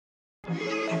Hi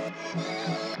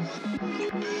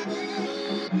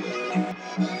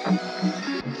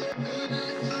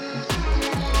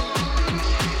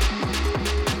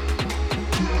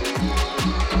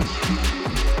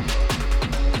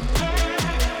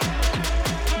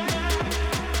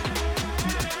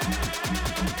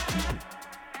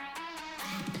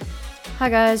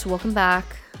guys, welcome back.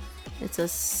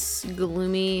 It's a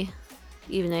gloomy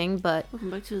evening, but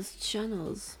Welcome back to his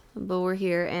channels. we're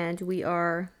here and we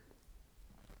are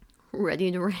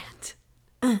ready to rant.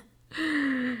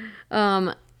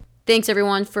 Thanks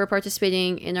everyone for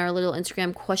participating in our little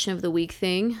Instagram question of the week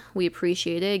thing. We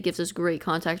appreciate it. It gives us great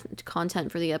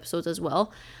content for the episodes as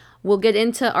well. We'll get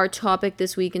into our topic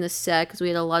this week in a sec because we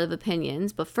had a lot of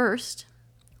opinions, but first,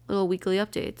 little weekly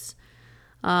updates.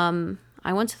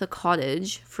 I went to the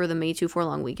cottage for the May 2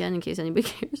 long weekend, in case anybody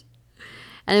cares.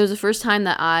 And it was the first time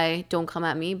that don't come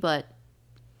at me, but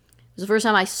it was the first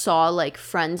time I saw, like,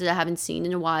 friends that I haven't seen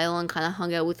in a while and kind of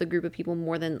hung out with a group of people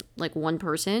more than, like, one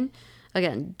person.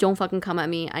 Again, don't fucking come at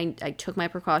me. I took my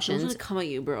precautions. I'm gonna come at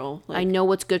you, bro. I know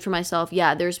what's good for myself.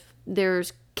 Yeah, there's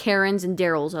Karens and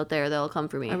Daryls out there that'll come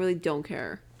for me. I really don't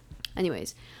care.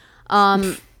 Anyways,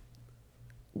 don't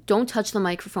touch the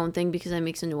microphone thing because it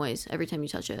makes a noise every time you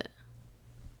touch it.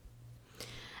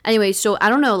 Anyway, so I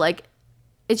don't know, like,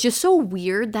 it's just so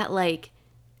weird that, like,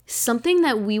 something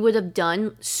that we would have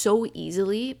done so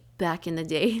easily back in the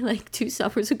day, like 2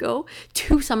 summers ago,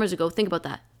 think about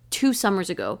that, 2 summers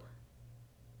ago,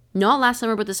 not last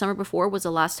summer, but the summer before was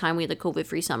the last time we had a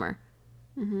COVID-free summer.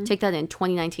 Mm-hmm. Take that in,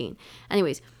 2019.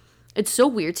 Anyways, it's so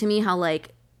weird to me how, like,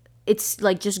 it's,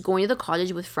 like, just going to the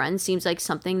cottage with friends seems like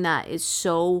something that is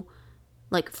so,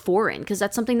 like, foreign, because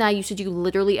that's something that I used to do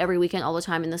literally every weekend all the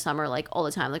time in the summer, like, all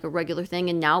the time, like a regular thing,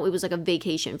 and now it was like a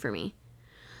vacation for me.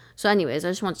 So anyways, I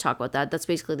just want to talk about that. That's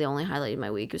basically the only highlight of my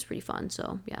week. It was pretty fun,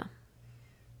 so yeah.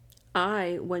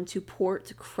 I went to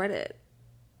Port Credit.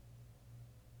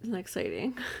 Isn't that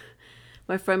exciting?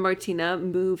 My friend Martina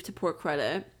moved to Port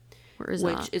Credit. Where is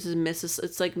which that? Is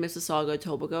it's like Mississauga,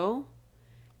 Tobago.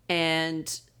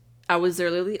 And I was there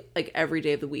literally like every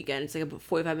day of the weekend. It's like a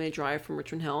 45-minute drive from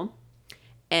Richmond Hill.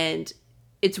 And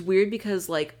it's weird because,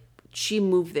 like, she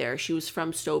moved there. She was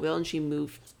from Stouffville and she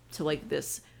moved to, like,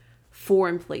 this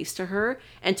foreign place to her.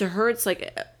 And to her, it's,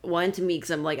 like, one to me because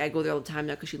I'm, like, I go there all the time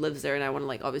now because she lives there and I want to,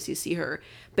 like, obviously see her.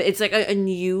 But it's, like,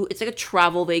 it's, like, a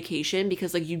travel vacation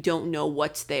because, like, you don't know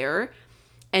what's there.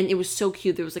 And it was so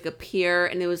cute. There was, like, a pier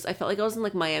and I felt like I was in,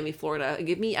 like, Miami, Florida. It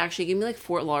gave me, like,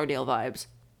 Fort Lauderdale vibes.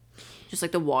 Just,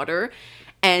 like, the water.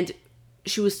 And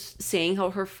she was saying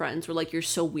how her friends were like, you're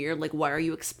so weird, like, why are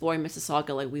you exploring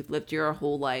Mississauga, like, we've lived here our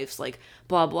whole lives, like,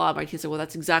 blah blah. My kids like, well,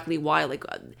 that's exactly why, like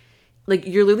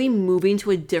you're literally moving to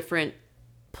a different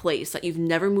place that you've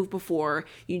never moved before,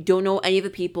 you don't know any of the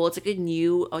people, it's like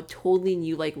a totally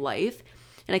new, like, life.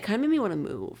 And it kind of made me want to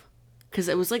move because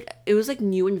it was like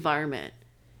new environment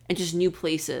and just new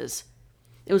places.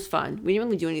 It was fun. We didn't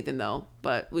really do anything though,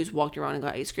 but we just walked around and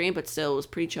got ice cream, but still it was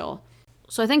pretty chill.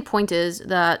 So I think point is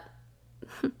that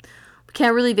we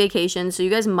can't really vacation, so you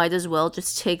guys might as well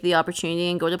just take the opportunity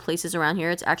and go to places around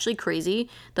here. It's actually crazy,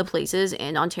 the places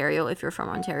in Ontario, if you're from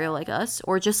Ontario like us,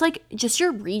 or just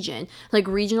your region, like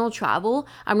regional travel.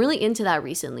 I'm really into that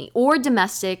recently. Or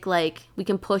domestic, like we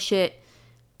can push it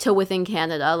to within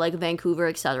Canada, like Vancouver,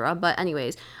 etc. But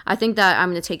anyways, I think that I'm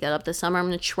going to take that up this summer. I'm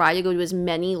going to try to go to as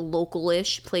many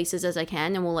local-ish places as I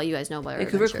can, and we'll let you guys know about our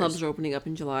Vancouver adventures. clubs are opening up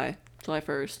in July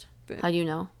 1st. How do you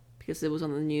know? Because it was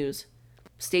on the news.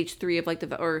 Stage 3 of, like, I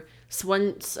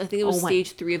think it was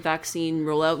stage 3 of vaccine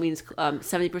rollout means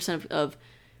 70% of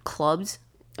clubs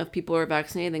of people are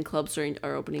vaccinated, then clubs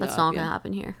are opening up. That's not going to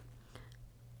happen here.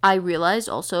 I realized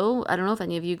also, I don't know if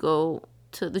any of you go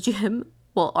to the gym.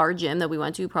 Well, our gym that we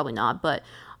went to, probably not, but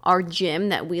our gym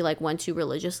that we, like, went to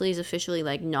religiously is officially,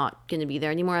 like, not going to be there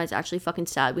anymore. It's actually fucking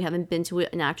sad. We haven't been to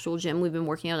an actual gym. We've been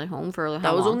working out at home for how long?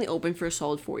 That was only open for a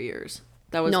solid 4 years.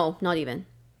 That was no, not even.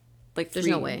 Like, there's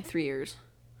no way. 3 years.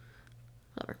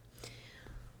 Whatever.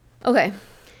 Okay.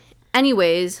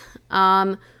 Anyways,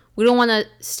 we don't want to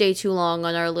stay too long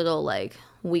on our little, like,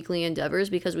 weekly endeavors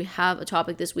because we have a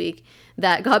topic this week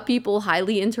that got people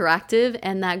highly interactive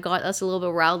and that got us a little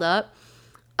bit riled up.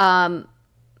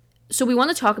 So we want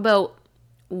to talk about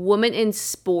women in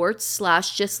sports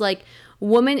 / just, like,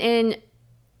 women in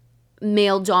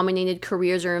male-dominated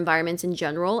careers or environments in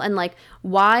general, and, like,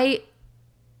 why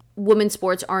women's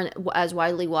sports aren't as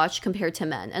widely watched compared to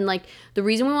men. And, like, the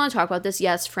reason we want to talk about this,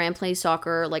 yes, Fran plays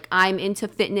soccer, like, I'm into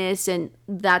fitness and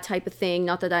that type of thing,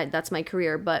 not that that's my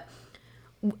career, but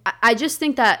I just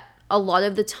think that a lot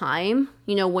of the time,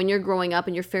 you know, when you're growing up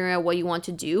and you're figuring out what you want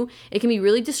to do, it can be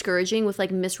really discouraging with like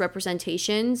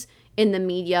misrepresentations in the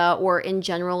media or in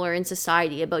general or in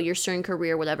society about your certain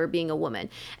career, whatever, being a woman.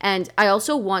 And I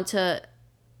also want to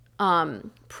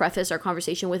preface our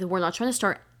conversation with, we're not trying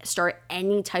to start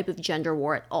any type of gender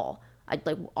war at all.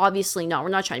 Like, obviously not. We're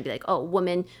not trying to be like, oh,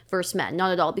 women versus men.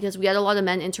 Not at all. Because we had a lot of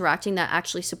men interacting that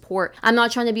actually support. I'm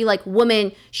not trying to be like,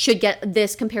 women should get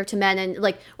this compared to men. And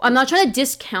like, I'm not trying to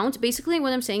discount. Basically,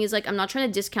 what I'm saying is like, I'm not trying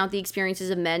to discount the experiences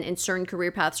of men in certain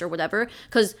career paths or whatever.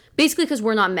 Because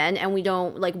we're not men and we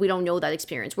don't know that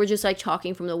experience. We're just like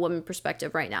talking from the woman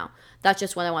perspective right now. That's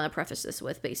just what I want to preface this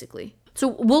with, basically. So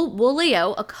we'll lay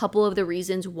out a couple of the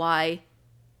reasons why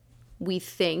we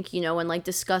think, you know, and like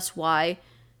discuss why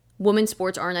women's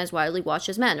sports aren't as widely watched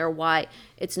as men, or why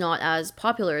it's not as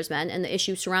popular as men, and the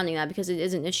issue surrounding that, because it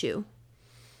is an issue.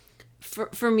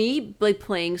 For me, like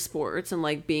playing sports and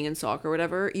like being in soccer or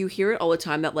whatever, you hear it all the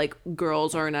time that like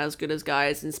girls aren't as good as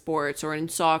guys in sports or in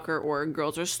soccer, or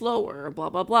girls are slower, or blah,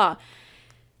 blah, blah.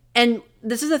 And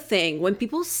this is the thing, when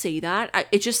people say that,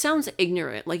 it just sounds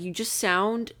ignorant. Like, you just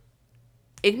sound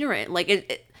ignorant.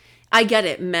 Like, I get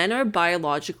it. Men are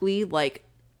biologically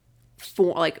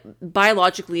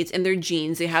biologically, it's in their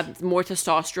genes. They have more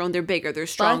testosterone. They're bigger. They're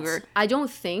stronger. But I don't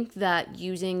think that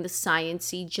using the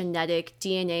sciencey, genetic,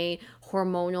 DNA,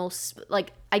 hormonal,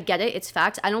 like, I get it. It's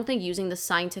facts. I don't think using the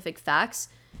scientific facts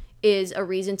is a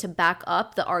reason to back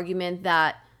up the argument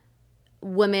that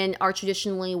women are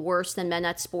traditionally worse than men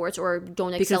at sports or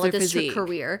don't excel at this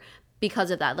career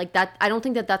because of that. Like, that, I don't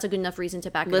think that that's a good enough reason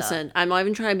to back it up. Listen, I'm not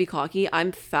even trying to be cocky.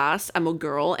 I'm fast. I'm a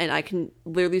girl, and I can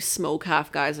literally smoke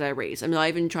half guys that I raise. I'm not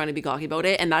even trying to be cocky about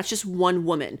it, and that's just one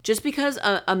woman. Just because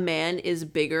a man is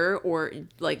bigger, or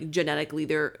like genetically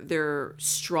they're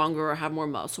stronger or have more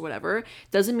muscle or whatever,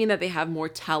 doesn't mean that they have more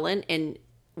talent in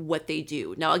what they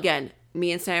do. Now, again,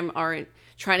 me and Sam aren't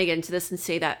trying to get into this and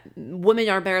say that women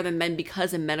are better than men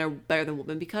because, and men are better than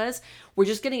women because. We're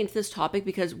just getting into this topic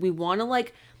because we want to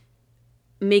like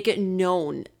make it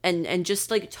known and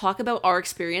just like talk about our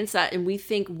experience, that, and we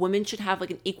think women should have like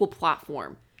an equal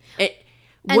platform.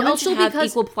 Women also should have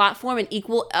equal platform and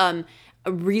equal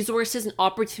resources and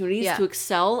opportunities to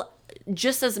excel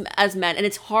just as men. And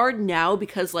it's hard now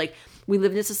because like we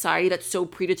live in a society that's so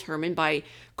predetermined by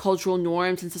cultural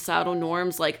norms and societal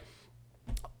norms. Like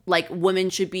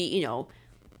women should be, you know,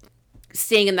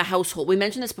 staying in the household. We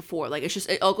mentioned this before. Like, it's just,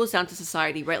 it all goes down to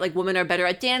society, right? Like, women are better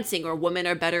at dancing, or women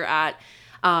are better at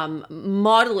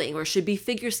modeling, or should be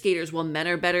figure skaters, while men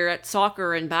are better at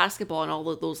soccer and basketball and all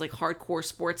of those like hardcore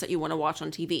sports that you want to watch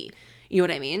on TV. You know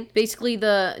what I mean? Basically,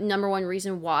 the number one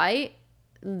reason why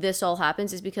this all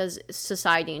happens is because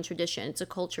society and tradition. It's a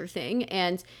culture thing.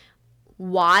 And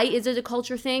why is it a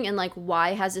culture thing, and like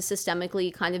why has it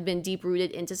systemically kind of been deep rooted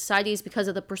into society, is because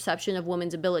of the perception of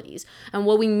women's abilities. And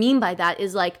what we mean by that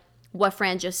is like what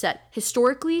Fran just said.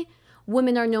 Historically,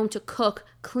 women are known to cook,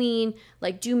 clean,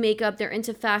 like do makeup, they're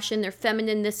into fashion, they're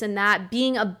feminine, this and that.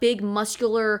 Being a big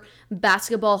muscular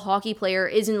basketball hockey player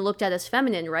isn't looked at as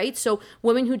feminine, right? So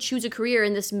women who choose a career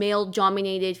in this male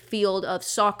dominated field of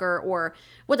soccer or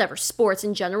whatever, sports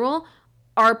in general,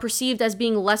 are perceived as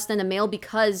being less than a male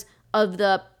because of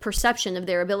the perception of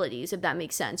their abilities, if that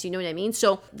makes sense. You know what I mean?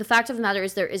 So the fact of the matter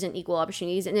is there isn't equal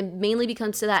opportunities, and it mainly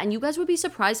becomes to that. And you guys would be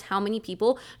surprised how many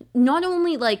people, not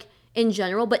only like in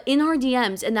general, but in our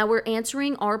DMs, and that we're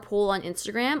answering our poll on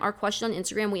Instagram, our question on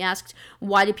Instagram. We asked,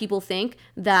 why do people think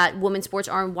that women's sports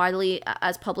aren't widely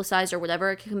as publicized or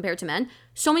whatever compared to men?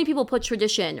 So many people put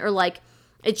tradition, or like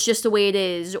it's just the way it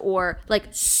is, or like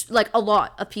a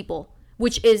lot of people,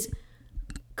 which is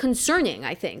concerning.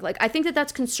 I think that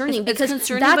that's concerning, because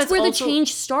concerning, that's where the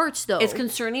change starts, though. It's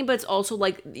concerning, but it's also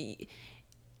like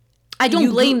I don't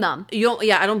blame them.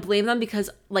 I don't blame them, because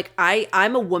like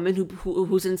I'm a woman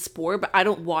who's in sport, but I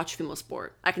don't watch female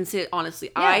sport. I can say it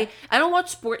honestly. Yeah. I don't watch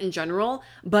sport in general,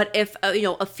 but if a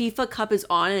FIFA Cup is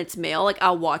on and it's male, like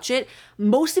I'll watch it,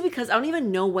 mostly because I don't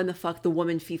even know when the fuck the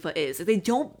woman FIFA is. Like, they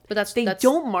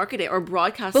don't market it or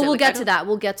broadcast it. But we'll get to that.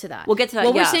 We'll get to that. What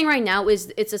we're saying right now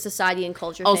is it's a society and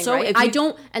culture thing, right? I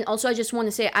just want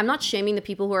to say, I'm not shaming the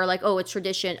people who are like, oh, it's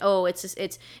tradition. Oh, it's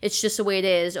just the way it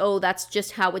is. Oh, that's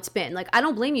just how it's been. Like, I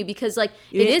don't blame you, because like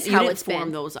it is how it's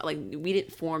been. Like, we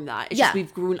didn't form that. It's just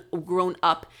we've grown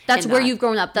up. That's where you've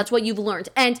grown up. That's what you've learned.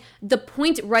 And the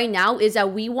point right now is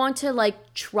that we want to like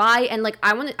try and like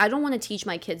I don't want to teach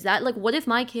my kids that. Like, what if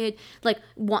my kid like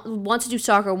wants to do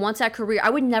soccer, wants that career?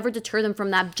 I would never deter them from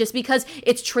that just because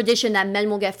it's tradition that men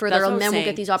will get further or men will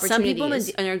get these opportunities. Some people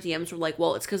in our DMs were like,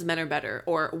 well, it's because men are better,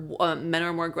 or men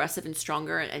are more aggressive and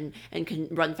stronger and can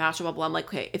run faster, blah blah. I'm like,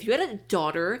 okay, if you had a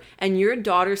daughter and your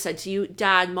daughter said to you,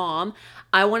 Dad, Mom,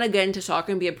 I want to get into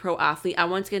soccer and be a pro athlete. I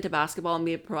want to get into basketball and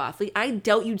be a pro athlete. I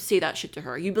doubt you'd say that shit to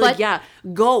her. You'd be like, yeah,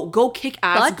 go kick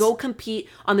ass, go compete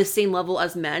on the same level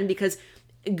as men because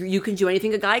you can do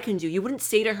anything a guy can do. You wouldn't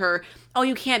say to her, oh,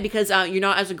 you can't because you're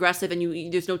not as aggressive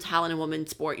and there's no talent in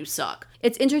women's sport. You suck.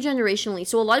 It's intergenerationally.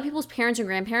 So a lot of people's parents and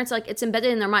grandparents, like, it's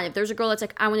embedded in their mind. If there's a girl that's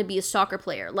like, I want to be a soccer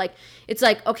player, like, it's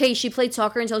like, okay, she played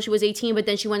soccer until she was 18, but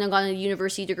then she went and got a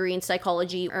university degree in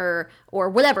psychology or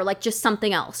whatever, like just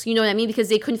something else. You know what I mean? Because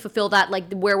they couldn't fulfill that.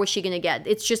 Like, where was she going to get?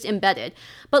 It's just embedded.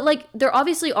 But like, there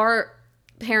obviously are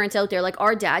parents out there, like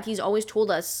our dad, he's always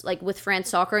told us, like with France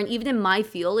soccer, and even in my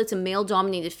field, it's a male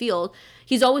dominated field,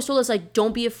 he's always told us, like,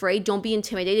 don't be afraid, don't be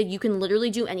intimidated, you can literally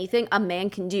do anything a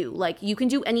man can do. Like, you can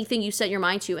do anything you set your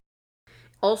mind to.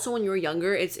 Also, when you're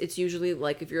younger, it's usually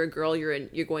like if you're a girl,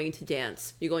 you're going into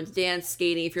dance. You're going to dance,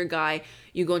 skating. If you're a guy,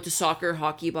 you go into soccer,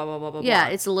 hockey, blah blah blah blah. Yeah,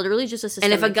 blah. it's literally just a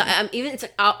system. And if a guy, even it's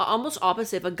like almost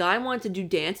opposite. If a guy wanted to do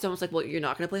dance, it's almost like, well, you're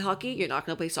not gonna play hockey, you're not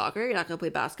gonna play soccer, you're not gonna play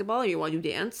basketball, you want to do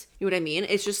dance. You know what I mean?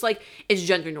 It's just like it's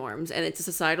gender norms and it's a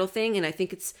societal thing. And I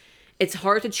think it's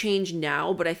hard to change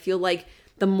now, but I feel like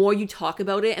the more you talk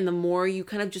about it and the more you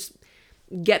kind of just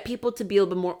get people to be a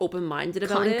little bit more open-minded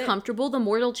about it, comfortable, the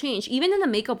more it'll change. Even in the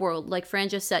makeup world, like Fran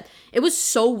just said, it was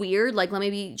so weird, like, let me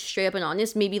be straight up and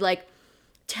honest, maybe like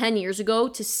 10 years ago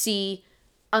to see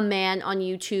a man on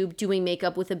YouTube doing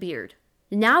makeup with a beard.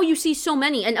 Now you see so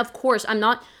many, and of course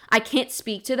I can't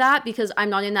speak to that because I'm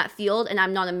not in that field and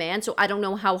I'm not a man, so I don't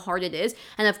know how hard it is.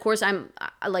 And of course I'm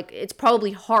like, it's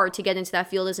probably hard to get into that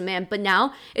field as a man, but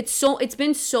now it's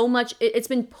been so much, it's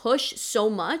been pushed so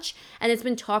much and it's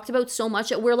been talked about so much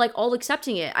that we're like all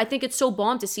accepting it. I think it's so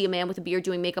bomb to see a man with a beard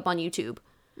doing makeup on YouTube.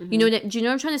 Mm-hmm. Do you know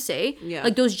what I'm trying to say? Yeah.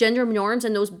 Like, those gender norms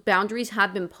and those boundaries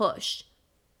have been pushed.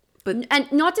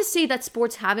 And not to say that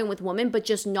sports haven't with women, but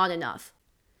just not enough.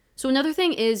 So another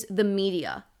thing is the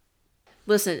media.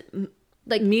 Listen,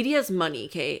 like, media's money,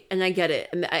 okay? And I get it.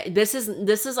 And this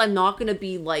is I'm not going to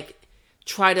be like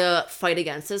try to fight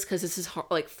against this because this is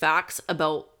like facts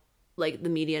about like the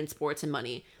media and sports and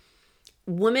money.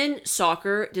 Women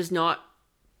soccer does not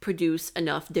produce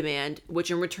enough demand, which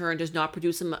in return does not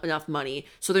produce enough money.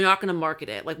 So they're not going to market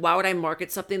it. Like, why would I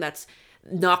market something that's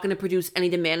not going to produce any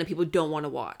demand and people don't want to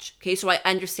watch? Okay, so I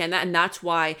understand that, and that's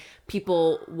why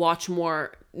people watch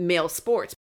more male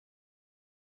sports.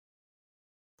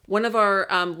 One of our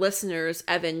listeners,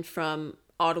 Evan from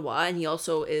Ottawa, and he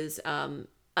also is, I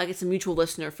guess, a mutual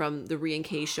listener from the Rhea and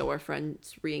Kay show, our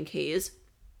friends Rhea and Kay's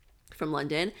from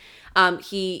London.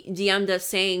 He DM'd us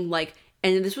saying, like,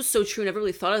 and this was so true, never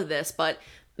really thought of this, but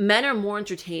men are more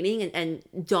entertaining and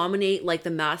dominate like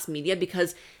the mass media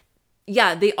because,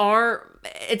 yeah,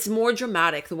 it's more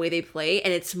dramatic the way they play,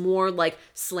 and it's more like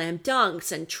slam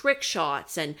dunks and trick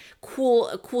shots and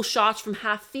cool shots from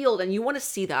half field, and you want to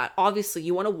see that. Obviously,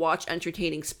 you want to watch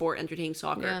entertaining sport, entertaining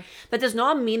soccer. Yeah. That does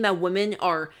not mean that women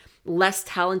are less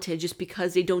talented just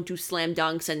because they don't do slam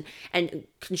dunks and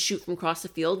can shoot from across the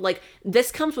field. Like,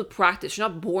 this comes with practice. You're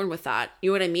not born with that.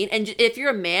 You know what I mean? And if you're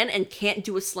a man and can't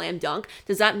do a slam dunk,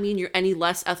 does that mean you're any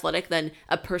less athletic than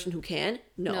a person who can?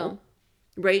 No.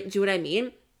 Right? Do you know what I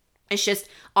mean? It's just,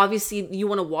 obviously, you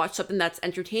want to watch something that's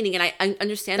entertaining, and I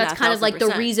understand that's kind 1,000%. Of like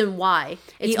the reason why.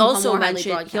 He also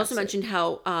mentioned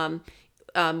how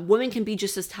women can be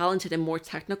just as talented and more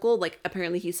technical. Like,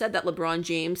 apparently he said that LeBron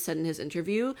James said in his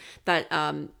interview that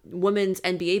women's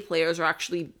NBA players are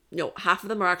actually, half of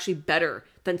them are actually better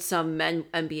than some men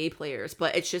NBA players.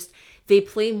 But it's just, they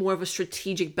play more of a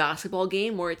strategic basketball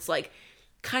game where it's like,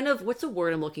 kind of, what's the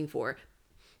word I'm looking for?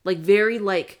 Like, very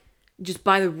like, just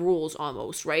by the rules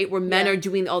almost, right? Where men are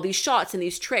doing all these shots and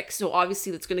these tricks. So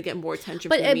obviously that's going to get more attention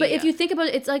from the media. But if you think about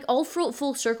it, it's like all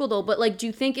full circle though. But like, do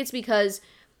you think it's because,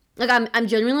 like, I'm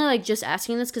genuinely like just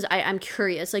asking this because I'm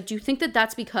curious. Like, do you think that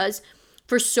that's because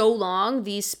for so long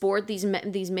these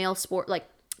male sport, like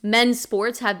men's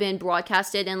sports have been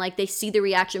broadcasted and like they see the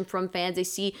reaction from fans, they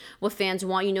see what fans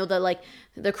want, the like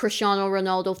the Cristiano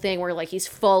Ronaldo thing where like he's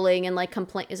falling and like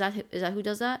complain. Is that who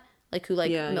does that? Like, who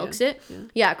like milks it?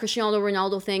 Yeah, Cristiano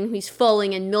Ronaldo thing. He's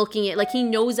falling and milking it. Like, he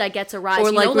knows that gets a rise.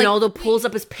 Or like Ronaldo pulls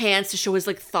up his pants to show his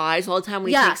like thighs all the time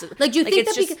when he takes it. Like, do you think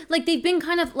that because, like, they've been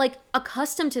kind of like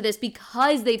accustomed to this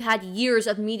because they've had years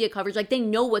of media coverage. Like, they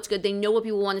know what's good. They know what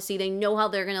people want to see. They know how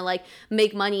they're gonna like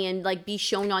make money and like be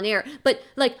shown on air. But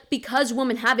like, because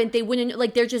women haven't, they wouldn't,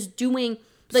 like, they're just doing.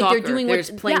 Like, soccer.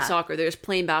 There's playing soccer. There's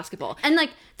playing basketball. And like,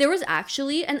 there was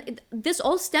actually, and this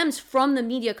all stems from the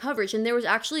media coverage. And there was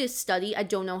actually a study. I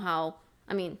don't know how.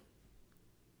 I mean,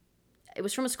 it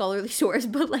was from a scholarly source,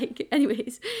 but like,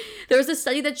 anyways, there was a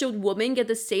study that showed women get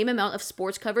the same amount of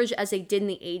sports coverage as they did in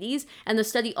the 80s. And the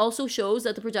study also shows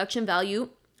that the production value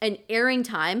and airing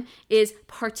time is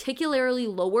particularly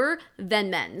lower than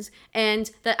men's.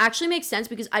 And that actually makes sense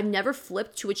because I've never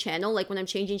flipped to a channel, like when I'm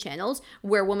changing channels,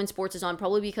 where women's sports is on,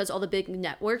 probably because all the big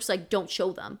networks like don't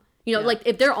show them. You know, like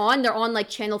if they're on like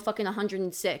channel fucking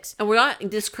 106. And we're not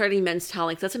discrediting men's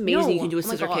talent. That's amazing. No, You can do a oh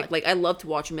my scissor God. kick. Like I love to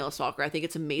watch male soccer. I think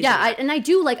it's amazing. Yeah, I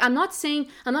do. Like, I'm not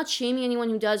shaming anyone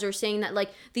who does or saying that,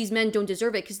 like, these men don't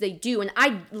deserve it because they do. And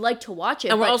I like to watch it.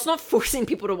 And we're but also not forcing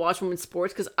people to watch women's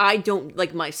sports because I don't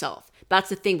like myself. That's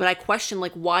the thing. But I question,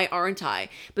 like, why aren't I?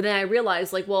 But then I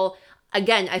realized, like, well,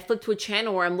 again, I flipped to a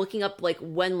channel where I'm looking up, like,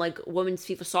 when, like, women's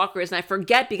FIFA soccer is. And I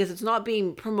forget because it's not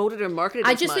being promoted or marketed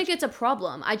I as just much. think it's a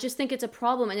problem. I just think it's a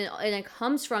problem. And it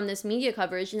comes from this media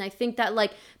coverage. And I think that,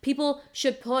 like, people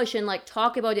should push and, like,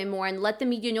 talk about it more and let the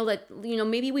media know that, you know,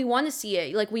 maybe we want to see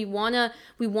it. Like, we want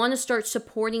to start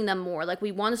supporting them more. Like,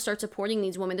 we want to start supporting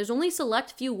these women. There's only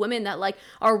select few women that, like,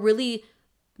 are really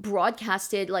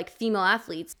broadcasted, like, female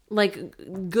athletes. Like,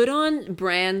 good on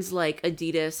brands like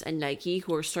Adidas and Nike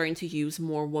who are starting to use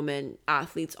more women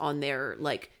athletes on their,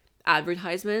 like,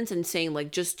 advertisements and saying,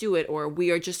 like, just do it, or we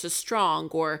are just as strong,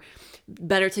 or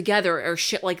better together, or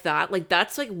shit like that. Like,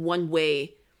 that's, like, one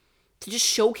way to just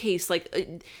showcase,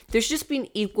 like, there should just be an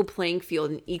equal playing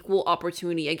field and equal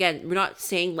opportunity. Again, we're not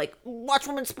saying, like, watch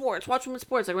women's sports. Like,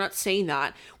 we're not saying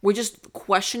that. We're just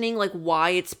questioning, like,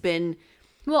 why it's been...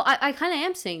 Well, I kind of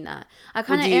am saying that. I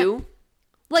kind of do am. you?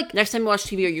 Like, Next time you watch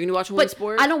TV, are you going to watch a women's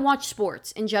sport? I don't watch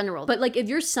sports in general. But, like, if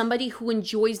you're somebody who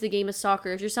enjoys the game of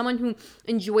soccer, if you're someone who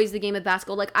enjoys the game of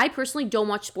basketball, like, I personally don't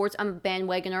watch sports. I'm a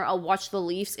bandwagoner. I'll watch the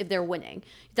Leafs if they're winning.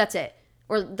 That's it.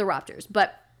 Or the Raptors.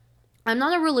 But I'm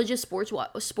not a religious sports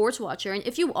watcher. And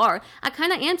if you are, I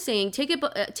kind of am saying take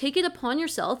it upon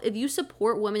yourself. If you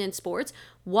support women in sports,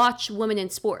 watch women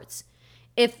in sports.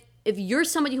 If you're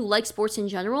somebody who likes sports in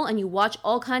general and you watch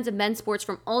all kinds of men's sports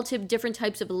from all different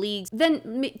types of leagues,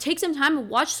 then take some time and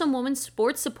watch some women's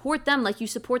sports, support them like you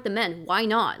support the men. Why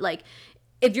not? Like,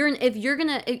 if you're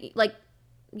gonna, like,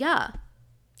 yeah,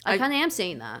 I kind of am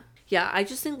saying that. Yeah, I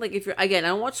just think, like, if you're... Again, I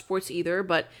don't watch sports either,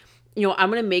 but... You know,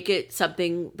 I'm going to make it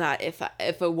something that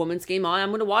if a woman's game on, I'm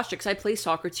going to watch it because I play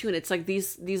soccer too. And it's like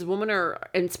these women are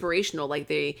inspirational. Like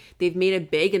they've made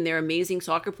it big and they're amazing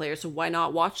soccer players. So why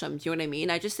not watch them? Do you know what I mean?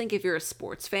 I just think if you're a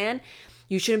sports fan,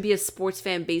 you shouldn't be a sports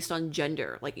fan based on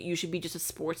gender. Like you should be just a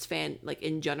sports fan, like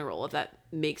in general, if that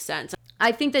makes sense.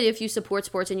 I think that if you support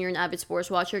sports and you're an avid sports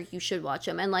watcher, you should watch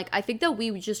them. And like, I think that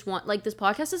we just want, like, this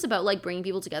podcast is about like bringing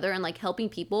people together and like helping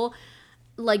people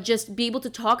like just be able to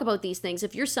talk about these things.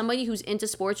 If you're somebody who's into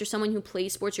sports, you're someone who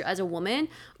plays sports, you're as a woman,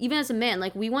 even as a man,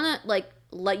 like we want to like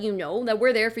let you know that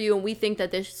we're there for you and we think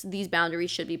that these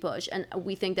boundaries should be pushed and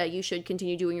we think that you should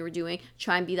continue doing what you're doing,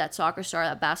 try and be that soccer star,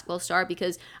 that basketball star,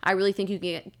 because I really think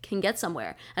you can get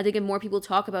somewhere. I think if more people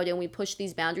talk about it and we push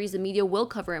these boundaries, the media will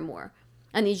cover it more.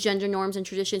 And these gender norms and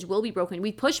traditions will be broken.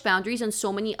 We push boundaries on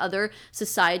so many other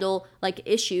societal like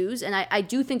issues. And I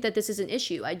do think that this is an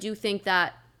issue. I do think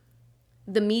that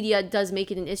the media does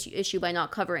make it an issue by not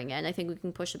covering it, and I think we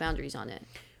can push the boundaries on it.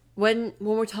 When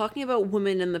we're talking about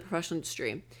women in the professional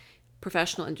industry,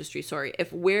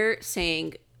 if we're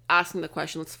asking the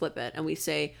question, let's flip it, and we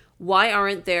say, why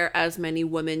aren't there as many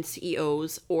women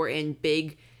CEOs or in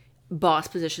big boss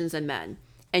positions than men?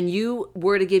 And you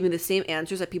were to give me the same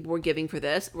answers that people were giving for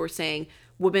this. We're saying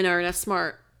women aren't as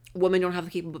smart, women don't have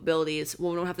the capabilities,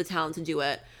 women don't have the talent to do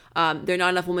it. There are not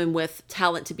enough women with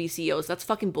talent to be CEOs. That's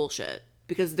fucking bullshit.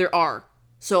 Because there are.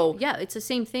 So yeah, it's the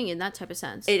same thing in that type of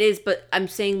sense. It is, but I'm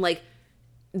saying like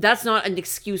that's not an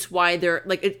excuse why they're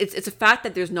like it's a fact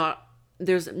that there's not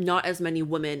as many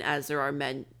women as there are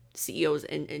men CEOs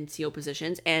in CEO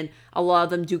positions, and a lot of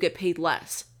them do get paid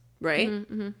less, right?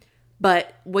 Mm-hmm.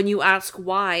 But when you ask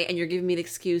why, and you're giving me the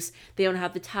excuse they don't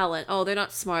have the talent, oh, they're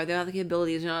not smart, they don't have the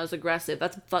capabilities, they're not as aggressive.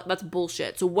 That's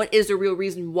bullshit. So what is the real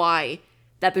reason why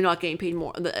that they're not getting paid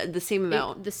more, the same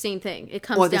amount, the same thing? It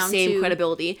comes down to the same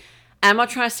credibility. I'm not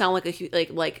trying to sound like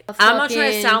I'm not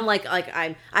trying to sound like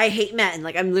I hate men.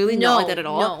 Like I'm literally not like that at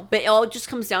all. No. But it all just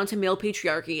comes down to male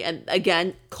patriarchy and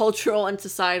again cultural and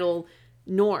societal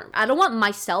norm. I don't want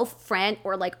myself, Fran,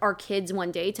 or like our kids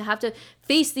one day to have to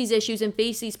face these issues and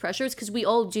face these pressures, because we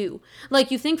all do.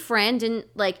 Like, you think Fran didn't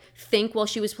like think while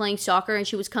she was playing soccer and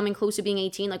she was coming close to being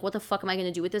 18, like, what the fuck am I going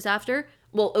to do with this after?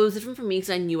 Well, it was different for me because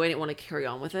I knew I didn't want to carry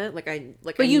on with it. But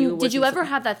did you ever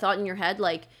have that thought in your head,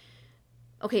 like,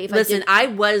 okay, if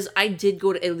I did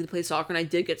go to Italy to play soccer and I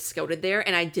did get scouted there,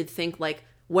 and I did think like,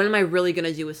 what am I really going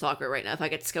to do with soccer right now if I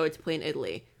get scouted to play in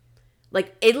Italy?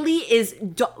 Like Italy is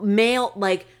male.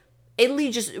 Like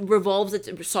Italy just revolves its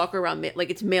soccer around like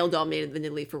it's male dominated than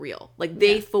Italy for real. Like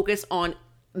they focus on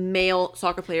male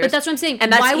soccer players. But that's what I'm saying.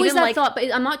 And that's why was even, that like, thought?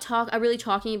 But I'm not I'm really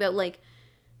talking about like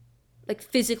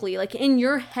physically, like in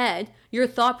your head, your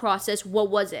thought process. What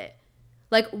was it?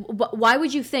 Like, why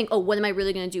would you think, oh, what am I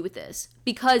really going to do with this?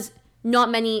 Because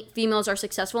not many females are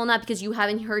successful in that, because you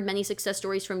haven't heard many success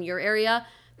stories from your area.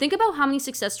 Think about how many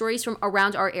success stories from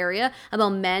around our area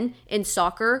about men in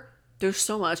soccer. There's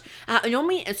so much. You know how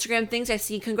many Instagram things I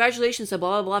see? Congratulations to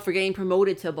blah, blah, blah for getting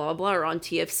promoted to blah, blah, blah, or on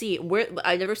TFC.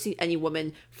 I never seen any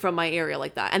woman from my area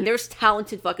like that. And there's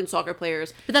talented fucking soccer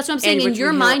players. But that's what I'm saying. In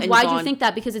your mind, why do you think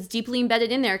that? Because it's deeply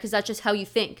embedded in there, because that's just how you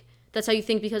think. That's how you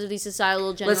think because of these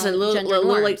societal gender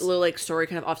norms. Little story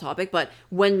kind of off topic, but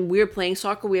when we were playing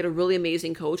soccer, we had a really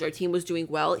amazing coach. Our team was doing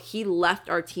well. He left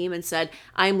our team and said,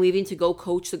 I'm leaving to go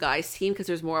coach the guys' team because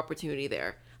there's more opportunity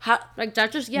there. How, like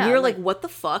that just you're like what the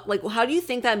fuck? Like how do you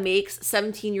think that makes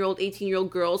 17-year-old 18-year-old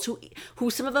girls who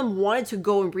some of them wanted to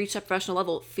go and reach that professional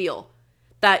level feel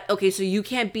that okay, so you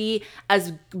can't be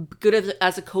as good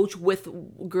as a coach with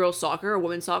girls soccer or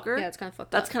women's soccer? Yeah, it's kind of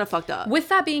fucked up. That's kind of fucked up. With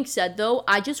that being said though,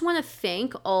 I just want to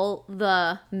thank all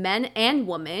the men and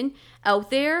women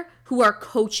out there who are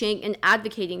coaching and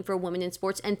advocating for women in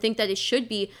sports and think that it should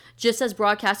be just as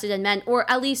broadcasted as men, or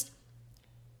at least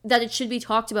that it should be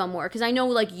talked about more. Because I know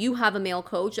like you have a male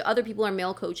coach, other people are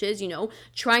male coaches, you know,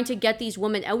 trying to get these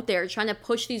women out there, trying to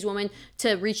push these women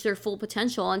to reach their full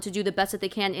potential and to do the best that they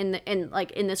can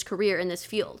in this career, in this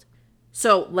field.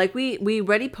 So like we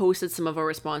already posted some of our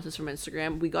responses from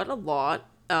Instagram. We got a lot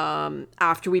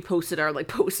after we posted our like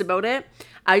post about it.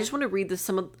 I just want to read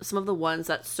some of the ones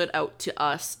that stood out to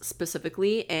us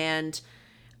specifically, and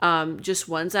just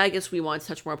ones that I guess we want to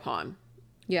touch more upon.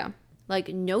 Yeah. Like,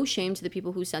 no shame to the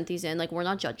people who sent these in. Like, we're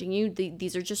not judging you.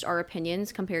 These are just our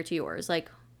opinions compared to yours.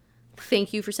 Like,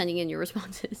 thank you for sending in your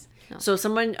responses. No. So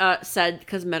someone said,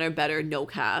 because men are better, no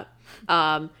cap.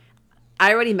 I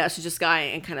already messaged this guy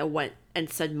and kind of went and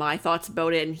said my thoughts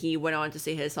about it, and he went on to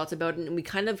say his thoughts about it, and we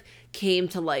kind of came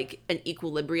to like an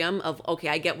equilibrium of, okay,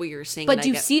 I get what you're saying. But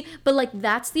but like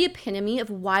that's the epitome of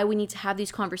why we need to have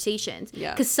these conversations.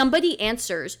 Yeah. Because somebody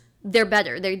answers, they're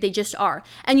better. They just are.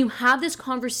 And you have this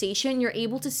conversation, you're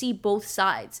able to see both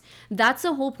sides. That's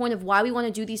the whole point of why we want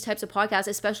to do these types of podcasts,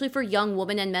 especially for young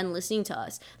women and men listening to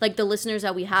us. Like the listeners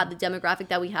that we have, the demographic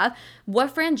that we have. What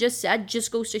Fran just said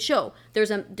just goes to show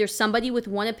there's somebody with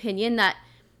one opinion that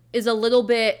is a little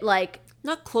bit like,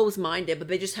 not closed-minded, but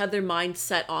they just have their mind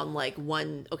set on like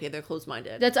one, okay, they're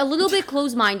closed-minded. That's a little bit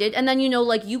closed-minded. And then, you know,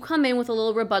 like you come in with a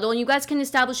little rebuttal and you guys can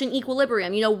establish an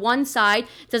equilibrium. You know, one side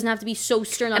doesn't have to be so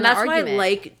stern on the argument. And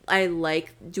that's why I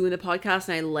like doing the podcast,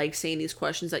 and I like saying these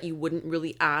questions that you wouldn't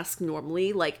really ask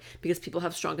normally, like because people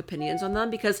have strong opinions on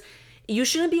them, because you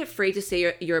shouldn't be afraid to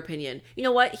say your opinion. You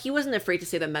know what? He wasn't afraid to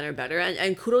say that men are better,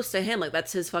 and kudos to him. Like,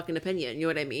 that's his fucking opinion. You know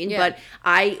what I mean? Yeah. But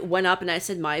I went up and I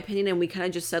said my opinion, and we kind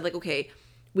of just said, like, okay,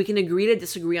 we can agree to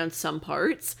disagree on some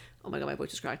parts. Oh my God, my voice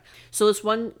just cracked. So this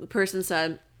one person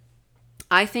said,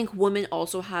 I think women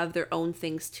also have their own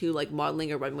things too, like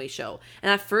modeling a runway show.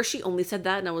 And at first she only said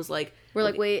that, and I was like, we're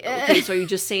like, wait. Okay, so are you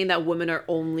just saying that women are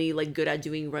only like good at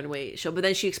doing runway show? But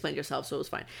then she explained herself, so it was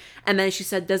fine. And then she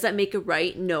said, does that make it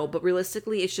right? No, but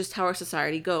realistically, it's just how our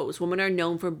society goes. Women are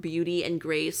known for beauty and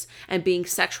grace and being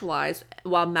sexualized,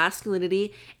 while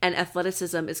masculinity and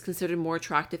athleticism is considered more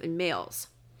attractive in males.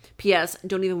 P.S.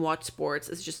 Don't even watch sports.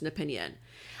 It's just an opinion.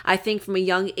 I think from a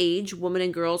young age, women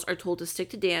and girls are told to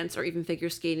stick to dance or even figure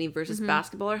skating versus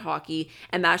basketball or hockey,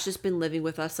 and that's just been living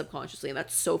with us subconsciously, and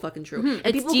that's so fucking true. And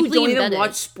It's people who deeply don't even embedded.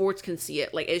 watch sports can see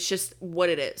it. Like, it's just what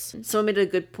it is. Someone made a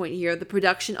good point here. The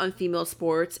production on female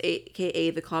sports, aka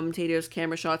the commentators,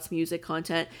 camera shots, music,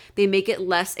 content, they make it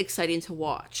less exciting to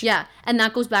watch. Yeah, and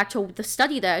that goes back to the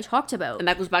study that I talked about. And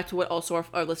that goes back to what also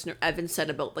our listener Evan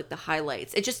said about like the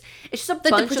highlights. It's just a Like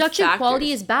bunch the production of factors.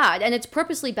 quality is bad, and it's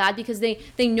purposely bad because they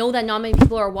know that not many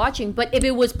people are watching. But if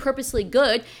it was purposely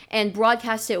good and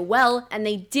broadcast it well, and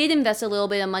they did invest a little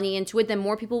bit of money into it, then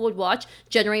more people would watch,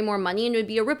 generate more money, and it would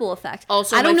be a ripple effect.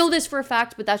 Also, I don't know this for a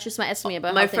fact, but that's just my estimate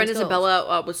about my how friend things go.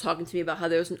 Isabella was talking to me about how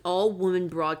there was an all-woman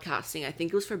broadcasting. I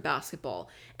think it was for basketball,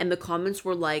 and the comments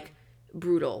were like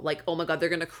brutal, like, oh my God, they're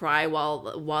gonna cry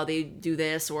while they do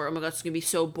this, or oh my God, it's gonna be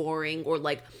so boring, or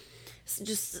like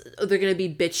just they're gonna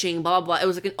be bitching, blah blah. It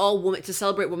was like an all woman to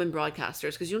celebrate women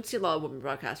broadcasters, because you don't see a lot of women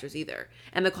broadcasters either.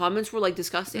 And the comments were like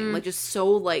disgusting, like just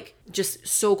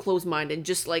so close minded,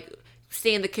 just like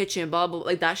stay in the kitchen, blah blah.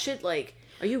 Like that shit, like.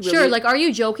 Are you really? Sure, like, are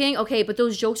you joking? Okay, but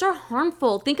those jokes are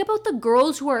harmful. Think about the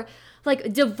girls who are,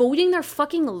 like, devoting their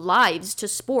fucking lives to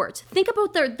sports. Think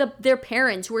about their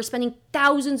parents who are spending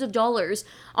thousands of dollars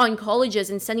on colleges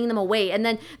and sending them away. And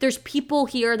then there's people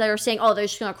here that are saying, oh, they're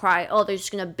just gonna cry. Oh, they're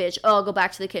just gonna bitch. Oh, go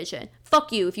back to the kitchen.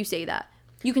 Fuck you if you say that.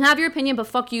 You can have your opinion, but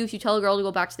fuck you if you tell a girl to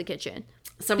go back to the kitchen.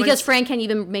 Because Frank can't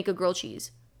even make a grilled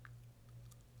cheese.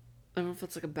 I don't know if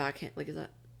that's like a backhand. Like, is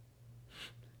that...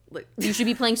 Like... You should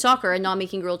be playing soccer and not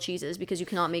making grilled cheeses because you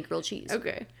cannot make grilled cheese.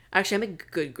 Okay. Actually, I make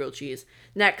good grilled cheese.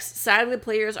 Next, sadly,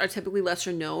 players are typically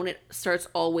lesser known. It starts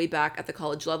all the way back at the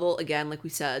college level. Again, like we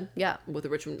said. Yeah. With the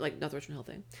Richmond, like, not the Richmond Hill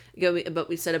thing. Again, but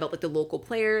we said about, like, the local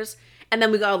players. And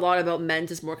then we got a lot about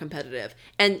men's is more competitive.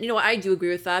 And, you know what? I do agree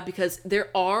with that because there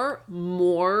are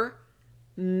more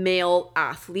male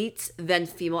athletes than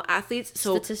female athletes.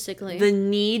 So statistically, the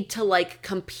need to, like,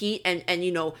 compete and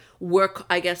you know, work,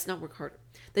 I guess, not work hard.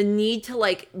 The need to,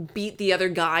 like, beat the other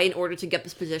guy in order to get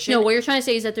this position. No, what you're trying to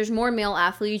say is that there's more male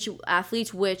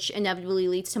athletes, which inevitably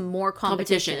leads to more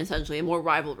competition essentially, and more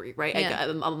rivalry, right? Yeah.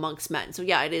 Amongst men. So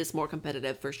yeah, it is more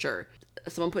competitive for sure.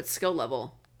 Someone put skill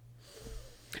level.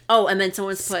 Oh, and then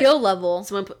someone put skill level.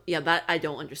 Someone put, yeah, that I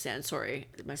don't understand. Sorry,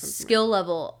 skill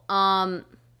level.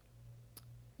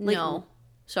 No,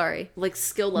 sorry. Like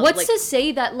skill level. What's like, to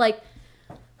say that like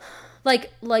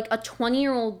a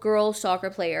 20-year-old girl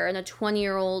soccer player and a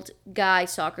 20-year-old guy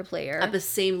soccer player at the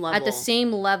same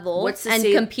level. What's to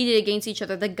say, competed against each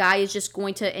other, the guy is just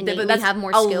going to innately have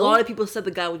more skill? A lot of people said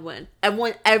the guy would win.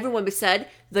 Everyone said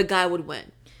the guy would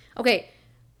win. Okay.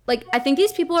 Like, I think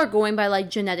these people are going by, like,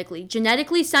 genetically,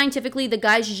 scientifically, the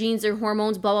guy's genes, their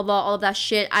hormones, blah, blah, blah, all of that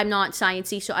shit. I'm not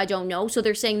sciencey, so I don't know. So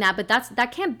they're saying that, but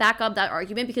that can't back up that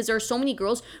argument because there are so many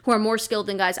girls who are more skilled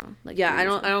than guys. Like, yeah, I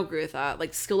don't agree with that.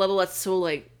 Like, skill level, that's so,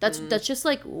 like... That's just,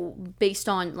 like, based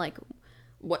on, like...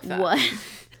 What fact? What?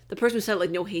 The person who said, like,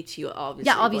 no hate to you, obviously.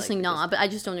 Yeah, obviously not, but I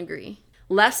just don't agree.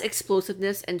 Less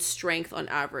explosiveness and strength on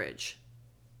average.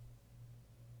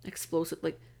 Explosive,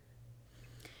 like...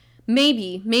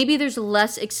 Maybe there's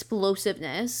less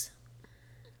explosiveness.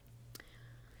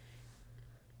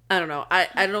 I don't know. I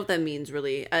don't know what that means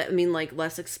really. I mean, like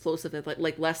less explosiveness,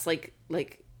 like less like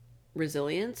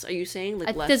resilience. Are you saying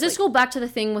like less? Does this go back to the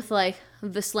thing with like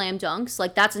the slam dunks?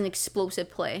 Like that's an explosive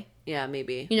play. Yeah,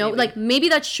 maybe. You know, like maybe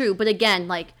that's true, but again,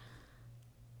 like,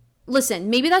 listen,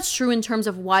 maybe that's true in terms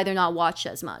of why they're not watched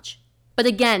as much. But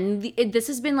again, this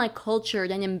has been like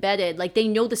cultured and embedded. Like they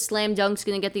know the slam dunk's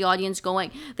gonna get the audience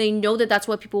going. They know that that's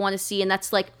what people want to see, and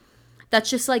that's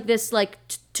just like this like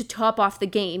to top off the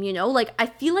game. You know, like I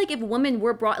feel like if women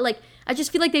were brought, like I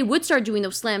just feel like they would start doing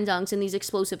those slam dunks and these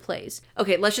explosive plays.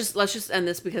 Okay, let's just end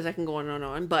this because I can go on and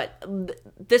on. But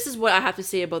this is what I have to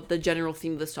say about the general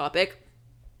theme of this topic.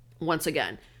 Once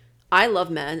again, I love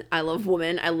men. I love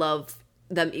women. I love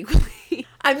them equally.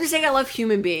 I'm just saying I love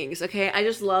human beings, okay? I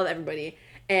just love everybody.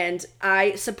 And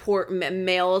I support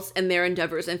males and their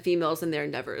endeavors and females and their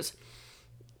endeavors.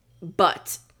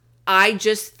 But I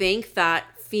just think that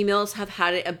females have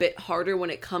had it a bit harder when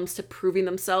it comes to proving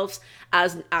themselves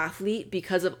as an athlete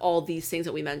because of all these things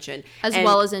that we mentioned. As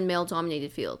well as in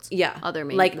male-dominated fields. Yeah. Other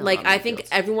male-dominated I think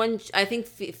fields. I think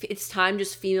it's time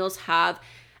just females have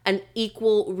an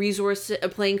equal resource,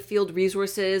 playing field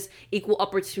resources, equal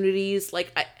opportunities.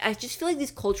 Like I just feel like these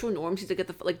cultural norms need to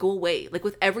get go away. Like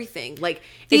with everything, like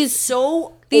these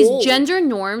old. Gender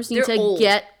norms need to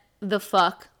get the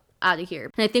fuck out of here.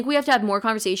 And I think we have to have more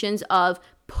conversations of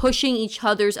pushing each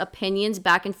other's opinions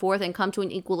back and forth and come to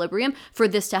an equilibrium for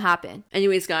this to happen.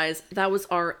 Anyways, guys, that was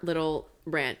our little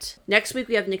rant. Next week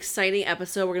we have an exciting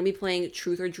episode. We're gonna be playing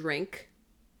Truth or Drink.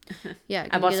 Yeah,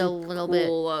 I bought some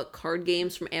cool card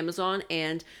games from Amazon,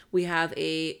 and we have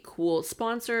a cool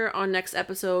sponsor on next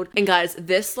episode. And guys,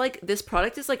 this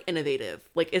product is like innovative.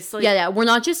 Like it's like we're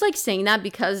not just like saying that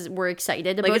because we're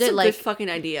excited about it's it. a good fucking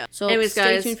idea. So anyways,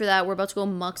 stay tuned for that. We're about to go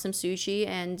muck some sushi,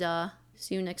 and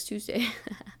see you next Tuesday.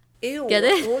 Ew! Get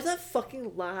it? What was that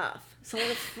fucking laugh? Someone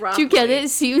did you get it?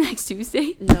 See you next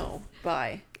Tuesday. No,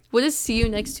 bye. What does see you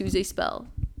next Tuesday spell?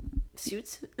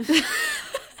 Suits.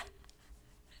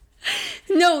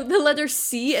 No, the letter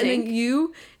C and then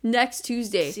you next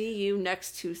Tuesday. See you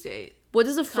next Tuesday. What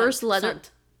is the first letter?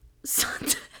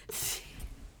 Sunt.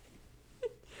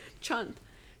 Chunt.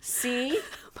 C.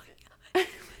 Oh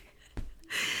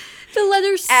the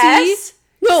letter C. S.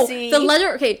 No, C. the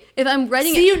letter. Okay, if I'm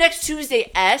writing See you next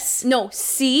Tuesday. S. No,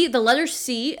 C. The letter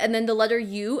C and then the letter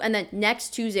U and then next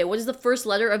Tuesday. What is the first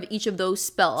letter of each of those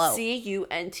spell out?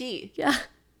 C-U-N-T. Yeah.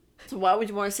 So why would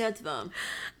you want to say that to them?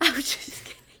 I was just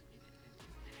kidding.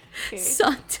 Okay.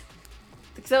 Sunt.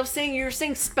 Because I was saying, you were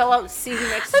saying spell out see you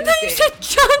next I Tuesday. thought you said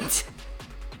chunt.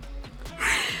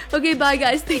 Okay, bye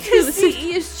guys. Thanks for listening.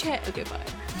 CE is Chet. Okay,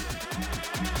 bye.